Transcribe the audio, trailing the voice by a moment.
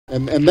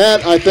And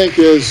that, I think,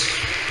 is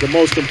the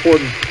most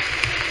important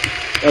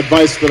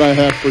advice that I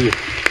have for you.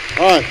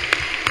 All right.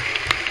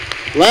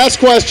 Last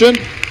question.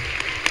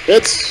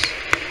 It's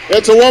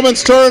a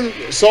woman's turn.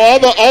 So all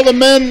the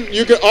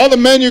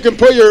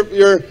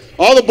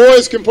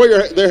boys can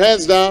put their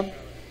hands down.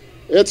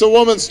 It's a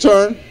woman's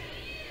turn.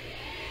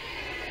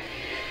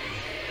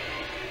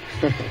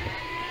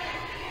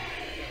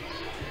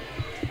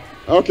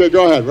 Okay,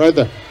 go ahead, right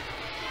there.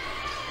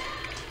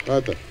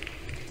 Right there.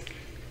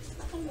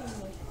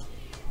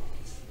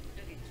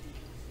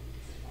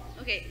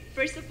 Okay,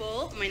 first of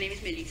all, my name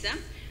is Melissa.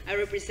 I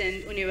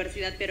represent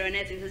Universidad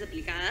Peruana de Ciencias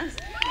Aplicadas.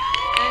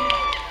 And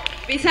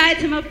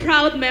besides, I'm a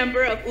proud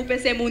member of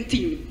UPC Moon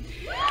Team.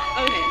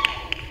 Okay.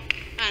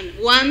 And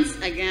once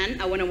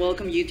again, I want to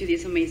welcome you to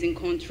this amazing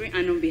country.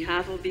 And on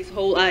behalf of this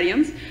whole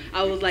audience,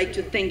 I would like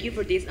to thank you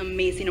for this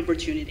amazing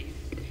opportunity.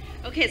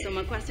 Okay, so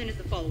my question is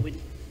the following.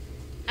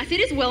 As it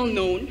is well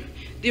known,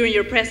 during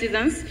your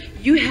presidence,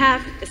 you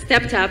have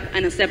stepped up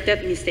and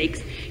accepted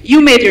mistakes you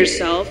made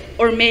yourself,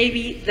 or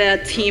maybe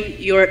the team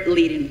you're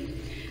leading.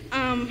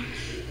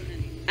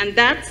 And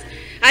that,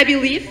 I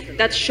believe,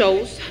 that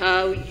shows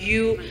how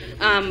you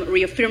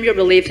reaffirm your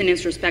belief in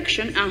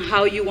introspection and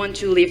how you want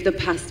to leave the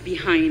past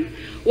behind.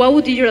 What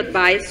would be your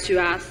advice to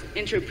us,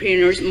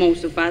 entrepreneurs,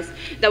 most of us,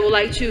 that would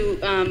like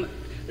to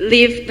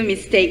leave the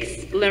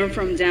mistakes, learn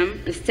from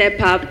them, step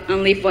up,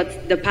 and leave what's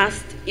the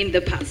past in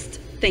the past?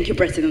 Thank you,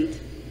 President.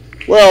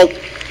 Well,